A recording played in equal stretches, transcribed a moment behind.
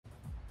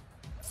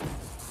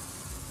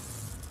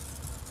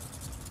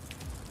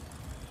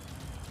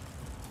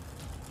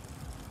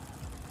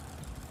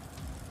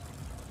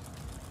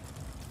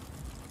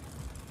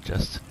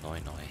just Noi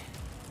Noi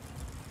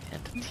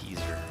and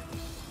teaser.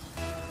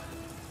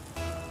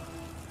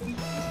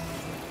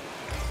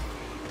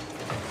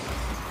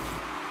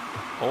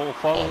 Oh,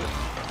 follow.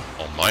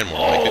 Oh, mine more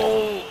like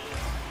it.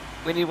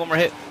 We need one more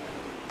hit.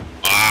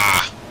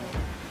 Ah!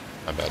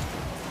 My bad.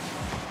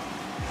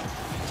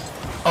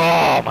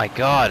 Oh my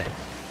god.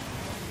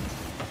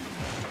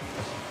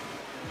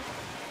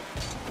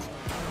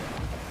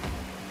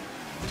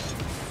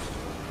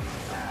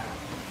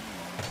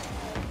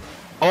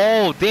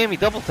 Oh, damn, he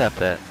double tapped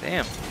that.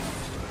 Damn.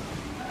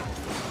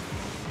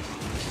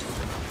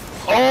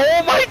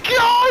 Oh my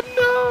god,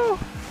 no!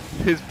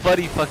 His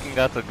buddy fucking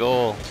got the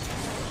goal.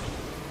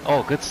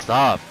 Oh, good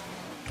stop.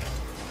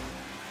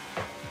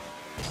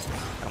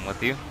 I'm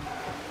with you.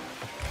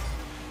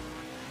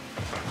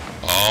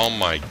 Oh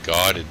my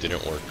god, it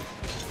didn't work.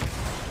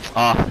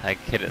 Oh, I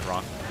hit it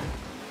wrong.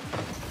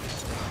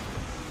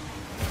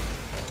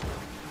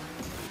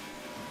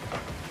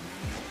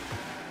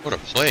 What a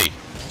play.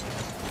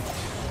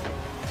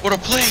 What a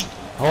play!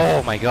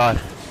 Oh my god.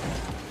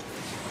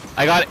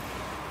 I got it.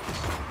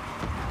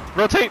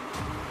 Rotate.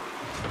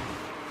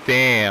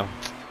 Damn.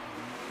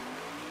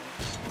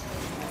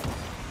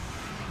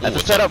 That's a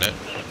it's setup. on net.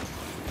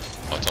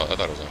 Oh, I thought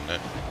it was on net.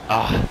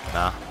 Oh,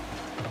 nah.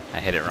 I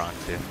hit it wrong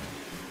too.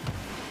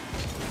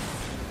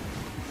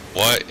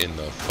 What in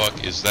the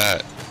fuck is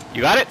that?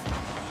 You got it?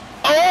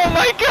 Oh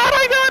my god,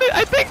 I got it!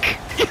 I think!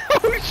 Yo,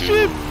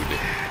 shit!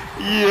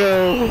 Dude,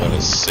 Yo! what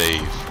a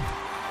save.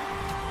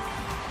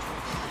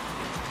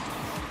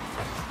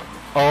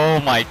 Oh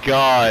my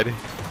god!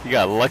 You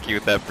got lucky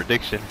with that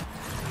prediction.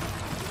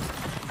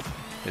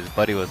 His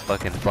buddy was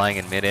fucking flying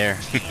in midair.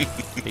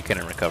 He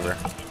couldn't recover.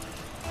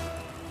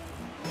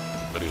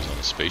 But he was on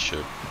a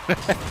spaceship.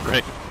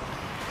 Right.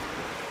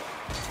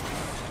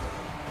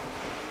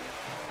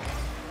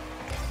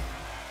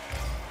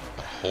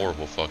 A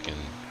horrible fucking...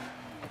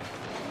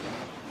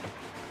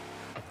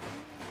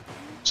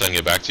 Sending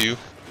it back to you?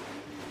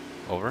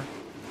 Over?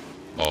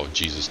 Oh,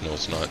 Jesus, no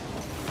it's not.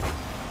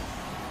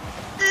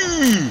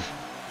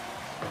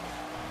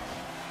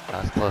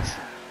 That was close.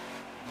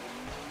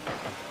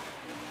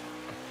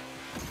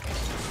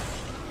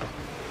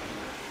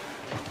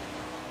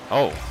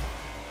 Oh.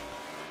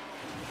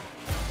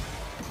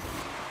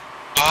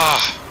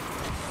 Ah!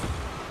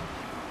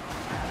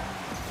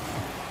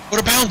 What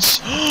a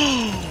bounce!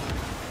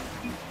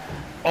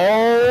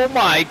 Oh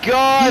my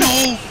god!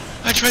 No!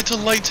 I tried to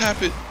light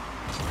tap it.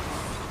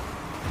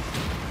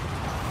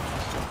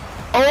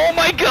 Oh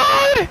my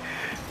god!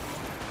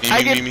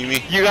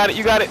 Me. You got it,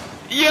 you got it.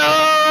 Yo!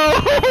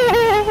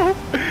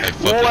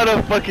 What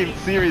a fucking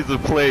series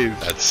of plays.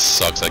 That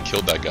sucks. I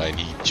killed that guy and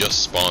he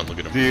just spawned. Look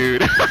at him.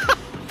 Dude.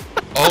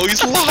 Oh,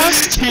 he's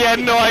lost! He had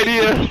no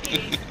idea.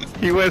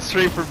 He went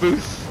straight for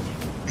boost.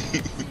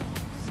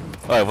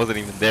 Oh, I wasn't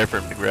even there for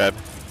him to grab.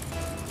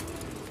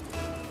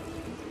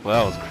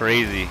 Well, that was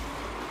crazy.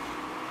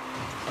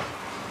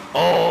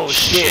 Oh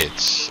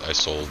shit! I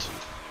sold.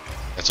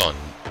 That's on.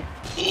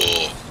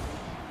 Ugh.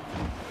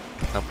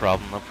 No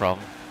problem, no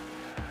problem.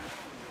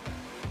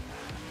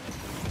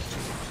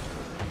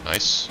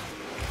 Nice.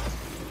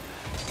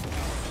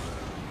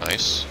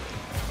 Nice.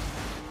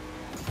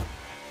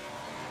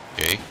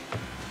 Okay.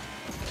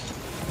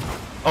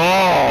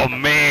 Oh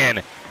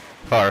man!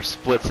 Far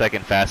split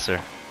second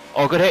faster.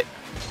 Oh, good hit.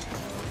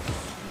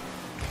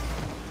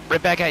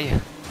 Right back at you.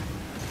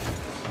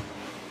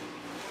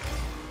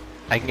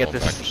 I can get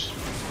this. Backwards.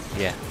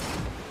 Yeah.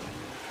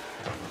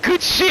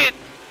 Good shit!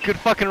 Good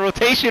fucking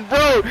rotation,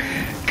 bro!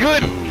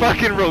 Good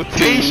fucking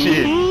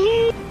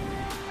rotation!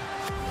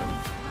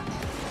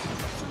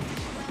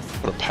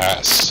 What a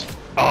pass.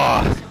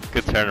 Oh,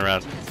 good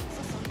turnaround.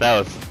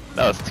 That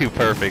was too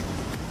perfect.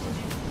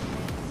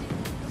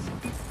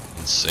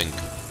 In sync.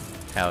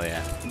 Hell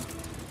yeah.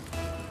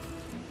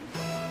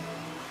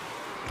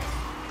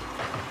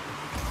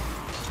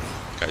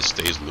 Guy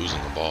stays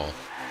losing the ball.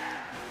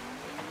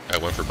 I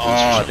went for boost.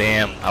 Oh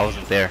damn, I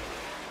wasn't there.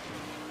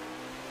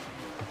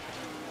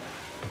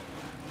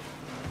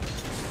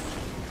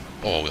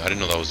 Oh, I didn't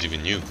know that was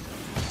even you. I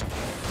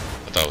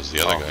thought it was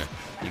the other guy.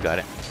 You got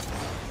it.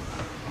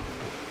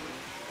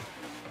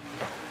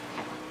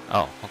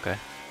 Oh, okay.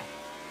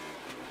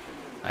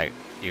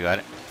 You got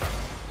it.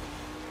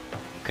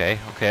 Okay.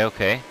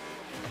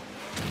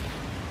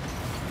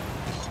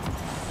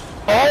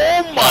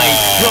 Oh my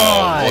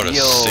god! What a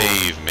yo.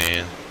 save,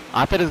 man.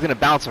 I thought it was gonna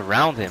bounce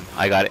around him.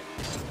 I got it.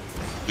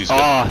 Please go.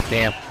 Oh,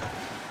 damn.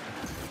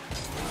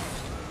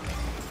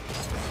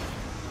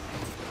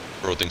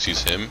 Bro thinks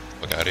he's him.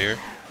 Fuck out of here.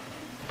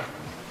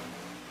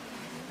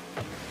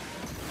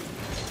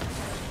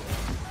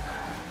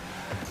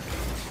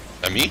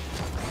 That me?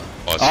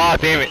 Oh, Oh,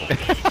 damn it.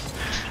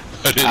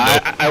 I didn't know.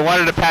 I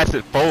wanted to pass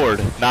it forward,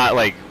 not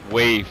like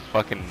way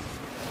fucking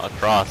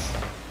across.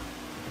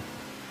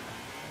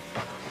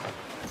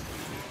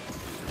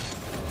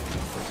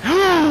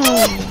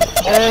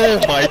 Oh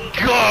my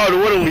god,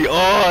 what are we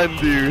on,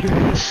 dude?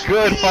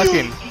 Good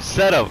fucking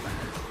setup.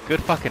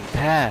 Good fucking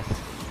pass.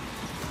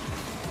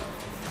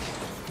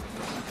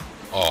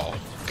 Oh,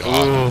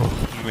 God.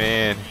 Oh,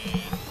 man.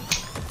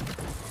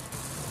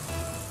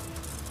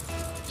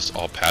 It's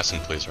all passing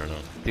plays right now.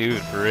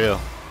 Dude, for real.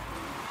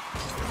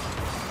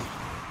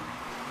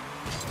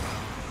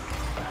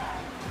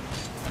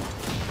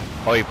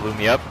 Oh, you blew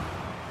me up.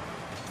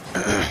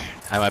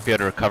 I might be able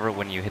to recover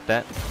when you hit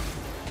that.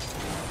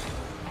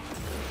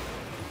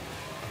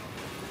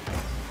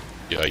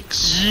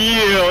 Yikes.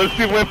 Yeah, let's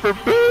see what for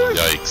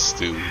boost. Yikes,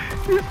 dude.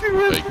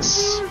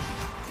 Yikes.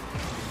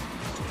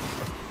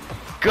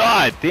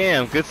 God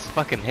damn, good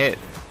fucking hit.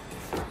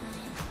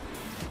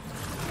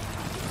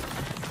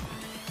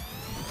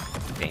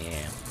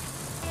 Damn.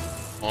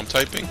 Oh, I'm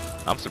typing.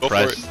 I'm for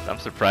surprised. it. I'm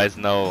surprised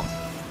no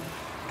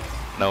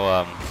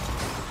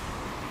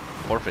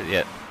forfeit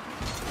yet.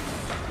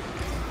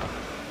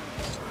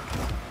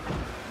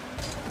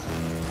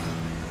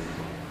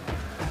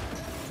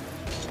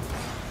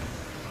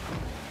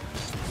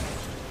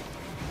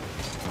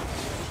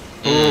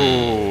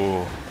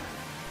 Ooh.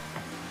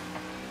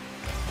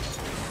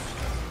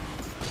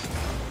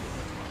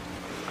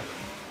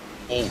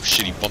 Oh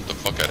shit, he bumped the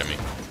fuck out of me.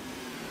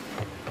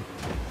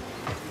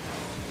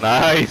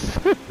 Nice.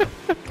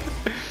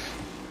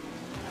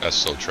 That's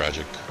so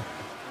tragic.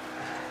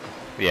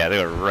 Yeah,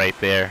 they were right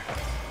there.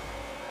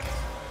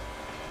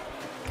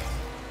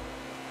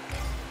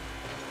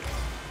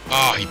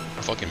 Ah, he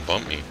fucking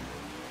bumped me.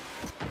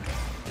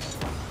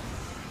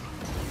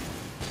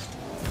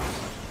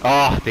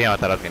 Oh, damn, I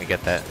thought I was gonna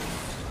get that.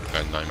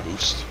 Got 9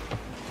 boost.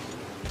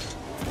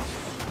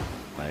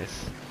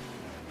 Nice.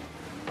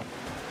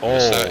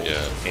 What's Oh, that?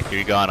 Yeah. if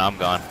you're gone, I'm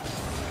gone.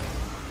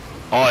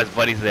 Oh, his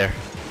buddy's there.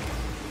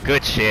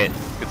 Good shit.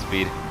 Good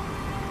speed.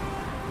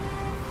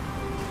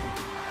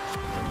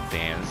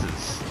 Damn, this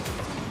is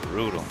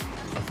brutal.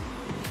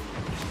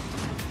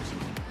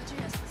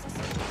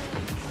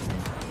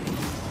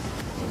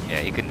 Yeah,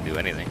 he couldn't do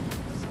anything.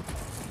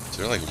 Is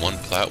there like 1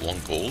 plat, 1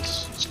 gold?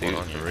 What's going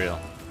Dude, on for here? real.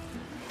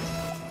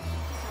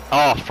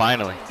 Oh,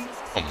 finally.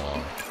 Come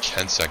on.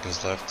 10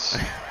 seconds left.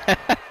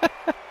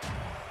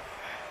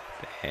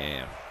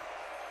 Damn.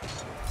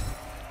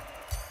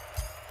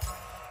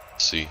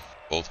 See,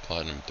 both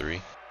platinum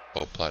 3.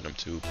 Both platinum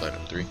 2,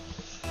 platinum 3.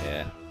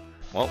 Yeah.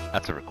 Well,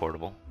 that's a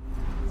recordable.